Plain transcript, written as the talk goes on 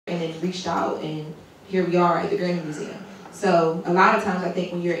and then reached out, and here we are at the Grammy Museum. So a lot of times I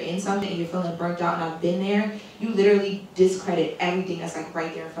think when you're in something and you're feeling burnt out, and I've been there, you literally discredit everything that's like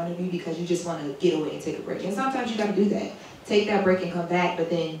right there in front of you because you just want to get away and take a break. And sometimes you got to do that. Take that break and come back, but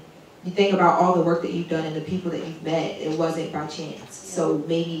then you think about all the work that you've done and the people that you've met. It wasn't by chance. So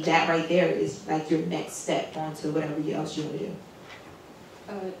maybe that right there is like your next step onto whatever else you want to do.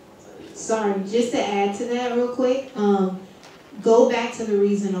 Sorry, just to add to that real quick, go back to the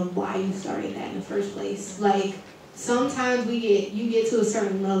reason of why you started that in the first place. Like, sometimes you get to a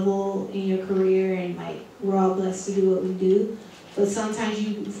certain level in your career, and like we're all blessed to do what we do, but sometimes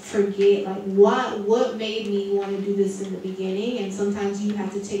you forget like what made me want to do this in the beginning, and sometimes you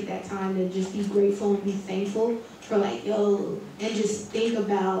have to take that time to just be grateful and be thankful for like, yo, and just think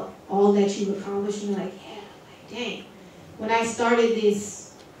about all that you've accomplished, and you're like, yeah, like, dang, when I started this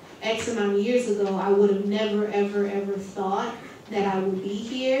X amount of years ago, I would have never ever ever thought that I would be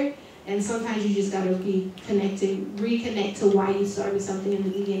here. And sometimes you just gotta be reconnect to why you started something in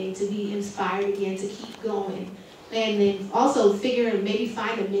the beginning, to be inspired again, to keep going. And then also maybe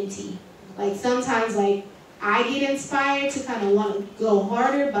find a mentee. Like sometimes like I get inspired to kind of want to go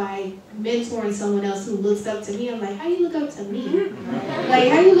harder by mentoring someone else who looks up to me. I'm like, how you look up to me? Like,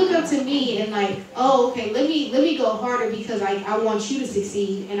 how you look up to me? And like, oh, okay, let me go harder because I want you to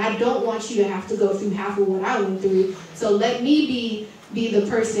succeed, and I don't want you to have to go through half of what I went through. So let me be the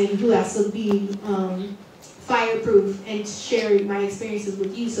person who has to be fireproof and share my experiences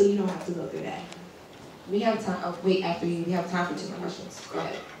with you, so you don't have to go through that. We have time. Oh, wait, after you, we have time for 2 more questions. Go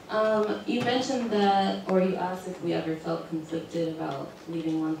ahead. You mentioned that, or you asked if we ever felt conflicted about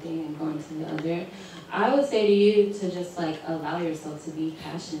leaving one thing and going to the other. I would say to you to just like allow yourself to be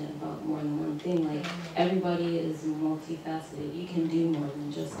passionate about more than one thing. Like everybody is multifaceted. You can do more than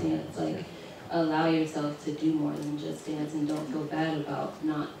just dance. Like allow yourself to do more than just dance, and don't feel bad about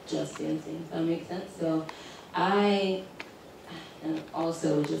not just dancing. Does that make sense? So I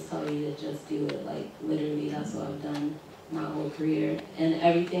also would just tell you to just do it. Like literally, that's what I've done my whole career, and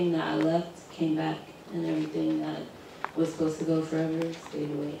everything that I left came back, and everything that was supposed to go forever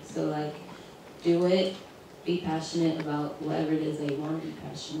stayed away. So like, do it, be passionate about whatever it is that you want to be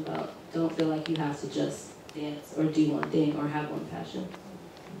passionate about. Don't feel like you have to just dance or do one thing or have one passion.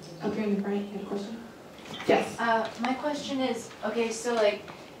 Up here in the front, you have a question? Yes. My question is, okay, so like,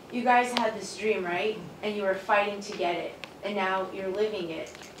 you guys had this dream, right? And you were fighting to get it, and now you're living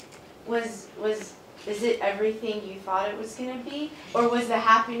it. Is it everything you thought it was going to be? Or was the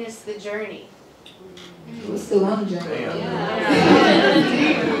happiness the journey? We're still on the journey.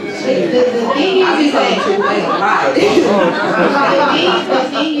 The thing is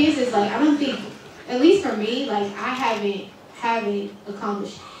like, I don't think, at least for me, like I haven't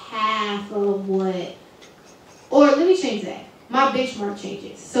accomplished half of what, or let me change that. My benchmark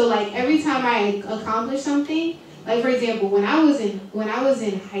changes. So like every time I accomplish something, like for example, when I was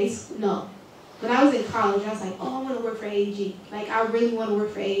in high school, no. When I was in college, I was like, oh, I want to work for AEG. Like, I really want to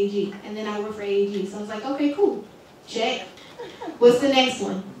work for AEG. And then I worked for AEG. So I was like, okay, cool. Check. What's the next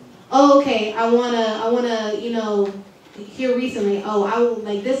one? Oh, okay, I wanna, you know, here recently, oh, I will,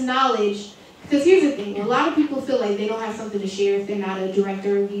 like, this knowledge. Because here's the thing. A lot of people feel like they don't have something to share if they're not a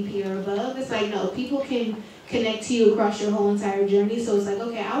director, or VP, or above. It's like, no, people can connect to you across your whole entire journey. So it's like,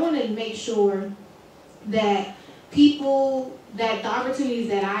 okay, I want to make sure that that the opportunities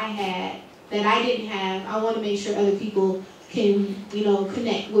that I had, that I didn't have, I want to make sure other people can, you know,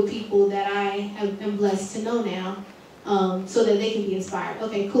 connect with people that I have been blessed to know now, so that they can be inspired.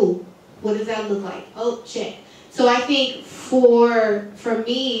 Okay, cool. What does that look like? Oh, check. So I think for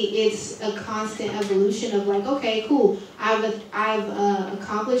me, it's a constant evolution of like, okay, cool. I've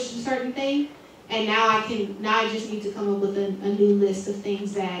accomplished a certain thing, and now I just need to come up with a new list of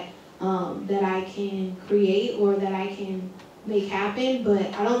things that I can create or that I can make happen.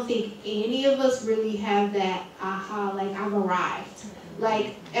 But I don't think any of us really have that aha, like I've arrived.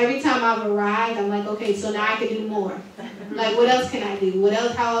 Like every time I've arrived, I'm like, okay, so now I can do more. Like what else can I do?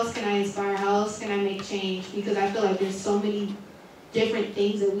 How else can I inspire? How else can I make change? Because I feel like there's so many different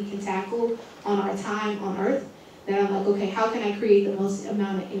things that we can tackle on our time on Earth that I'm like, okay, how can I create the most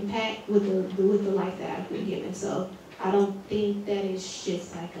amount of impact with the life that I've been given? So I don't think that it's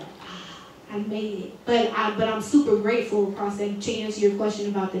just like I made it. But I'm super grateful across that. To answer your question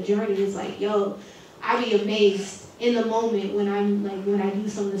about the journey, it's like, yo, I be amazed in the moment when I do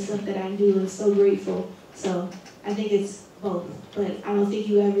some of the stuff that I do. I'm so grateful. So I think it's both. But I don't think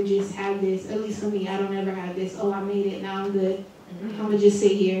you ever just have this, at least for me, I don't ever have this, oh, I made it, now I'm good. I'm gonna just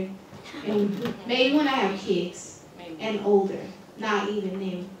sit here. And maybe when I have kids and older, not even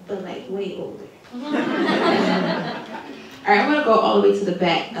them, but like way older. All right, I'm gonna go all the way to the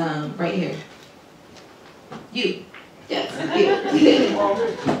back, right here. You. Yes. You.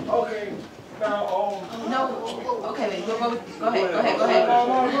 Okay. Now, No. Okay, wait. Go ahead. I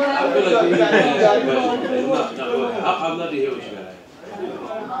feel like you got I'm not to hear what you got.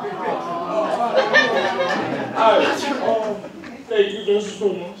 alright. Thank you, Mr.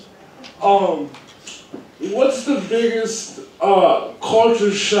 Thomas. What's the biggest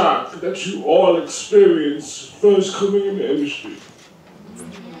culture shock that you all experienced first coming in the industry?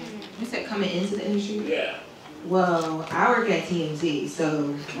 You said coming into the industry? Yeah. Well, I work at TMZ,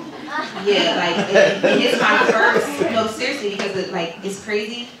 so yeah, like it's my first. No, seriously, because it's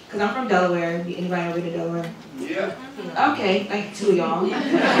crazy. Because I'm from Delaware. Anybody ever been to Delaware? Yeah. Okay, like 2 of y'all. But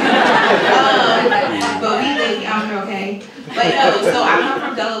we live out here, okay? But no, so I come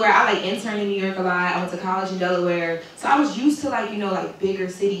from Delaware. I interned in New York a lot. I went to college in Delaware, so I was used to bigger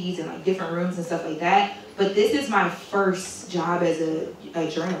cities and different rooms and stuff like that. But this is my first job as a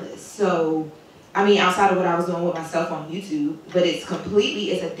journalist, so. I mean, outside of what I was doing with myself on YouTube, but it's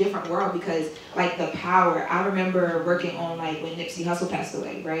a different world because, the power. I remember working on, when Nipsey Hussle passed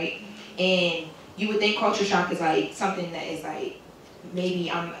away, right? And you would think culture shock is, something that is, maybe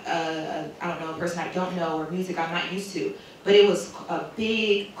I'm, I don't know, a person I don't know or music I'm not used to. But it was a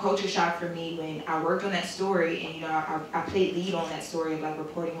big culture shock for me when I worked on that story and, I played lead on that story of,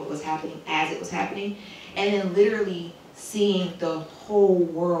 reporting what was happening as it was happening. And then literally seeing the whole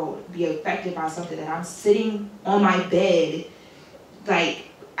world be affected by something that I'm sitting on my bed, I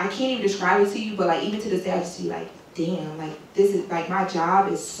can't even describe it to you, but even to this day I just be damn, this is my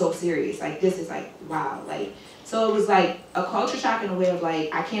job is so serious, this is wow, so it was a culture shock in a way of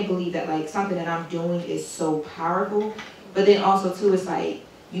I can't believe that something that I'm doing is so powerful, but then also too it's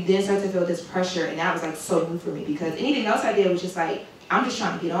you then start to feel this pressure, and that was so new for me because anything else I did was just I'm just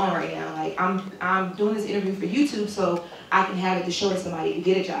trying to get on right now. I'm doing this interview for YouTube so I can have it to show to somebody to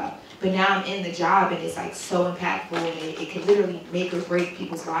get a job. But now I'm in the job and it's so impactful and it can literally make or break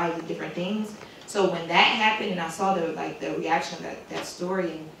people's lives and different things. So when that happened and I saw the reaction of that story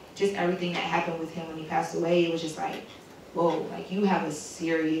and just everything that happened with him when he passed away, it was just whoa, you have a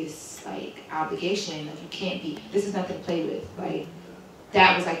serious obligation. You can't be. This is nothing to play with.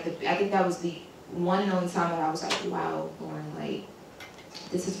 That was I think that was the one and only time that I was wow, Lauren,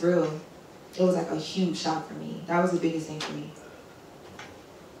 this is real. It was a huge shock for me. That was the biggest thing for me.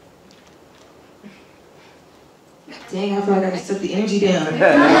 Dang, I feel like I just took the energy down. I'm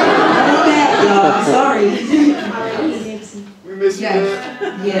back, y'all. I'm sorry. We miss you,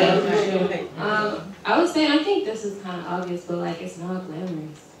 man. Yeah. I would say, I think this is kind of obvious, but it's not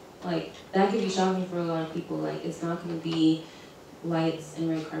glamorous. That could be shocking for a lot of people. It's not going to be lights and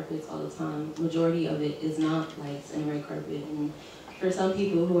red carpets all the time. Majority of it is not lights and red carpet. And for some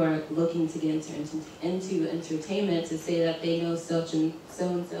people who are looking to get into entertainment, to say that they know such and so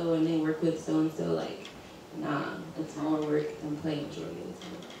and they work with so and so, nah, it's more work than play majority of the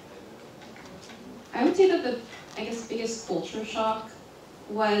time. I would say that the, biggest culture shock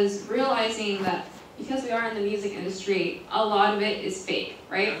was realizing that because we are in the music industry, a lot of it is fake,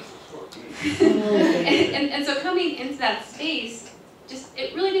 right? and so coming into that space,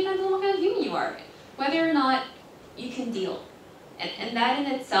 it really depends on what kind of human you are, whether or not you can deal. And that in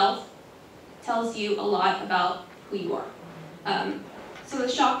itself tells you a lot about who you are. So the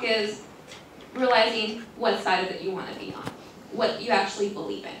shock is realizing what side of it you want to be on, what you actually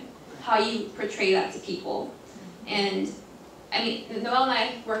believe in, how you portray that to people. And Noelle and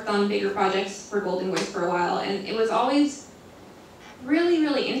I worked on bigger projects for Golden Voice for a while, and it was always really,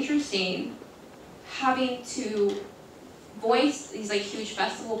 really interesting having to voice these huge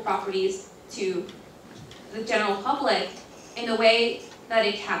festival properties to the general public in a way that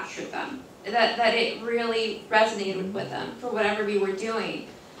it captured them, that it really resonated with them for whatever we were doing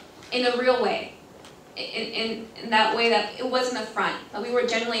in a real way, in that way that it wasn't a front, that we were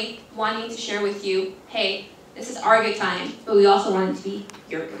genuinely wanting to share with you, hey, this is our good time, but we also want it to be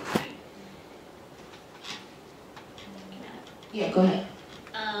your good time. Yeah, go ahead.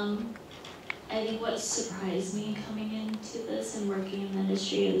 I think what surprised me coming into this and working in the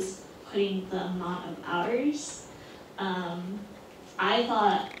industry is putting the amount of hours. I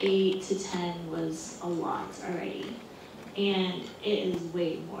thought 8 to 10 was a lot already, and it is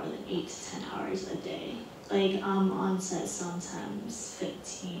way more than 8 to 10 hours a day. I'm on set sometimes 8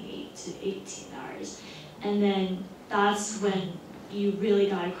 to 18 hours, and then that's when you really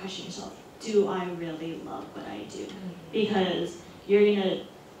gotta question yourself, do I really love what I do? Because you're gonna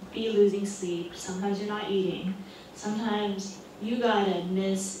be losing sleep, sometimes you're not eating, sometimes you gotta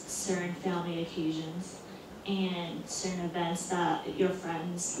miss certain family occasions, and certain events that your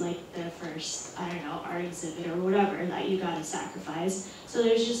friends, like their first, I don't know, art exhibit or whatever, that you gotta sacrifice. So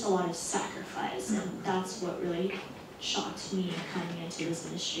there's just a lot of sacrifice, and that's what really shocked me coming into this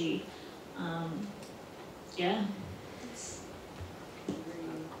industry. Yeah.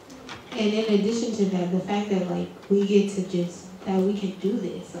 And in addition to that, the fact that like we get to that we can do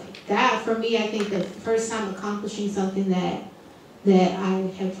this, like that for me, I think the first time accomplishing something that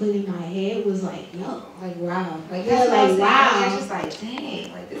I had put in my head was like, yo, Like, wow. Like, Yeah, like, wow. It's just like,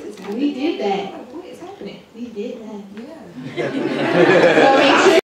 dang, like, this is happening. we did that. Like, what is happening? We did that. Yeah.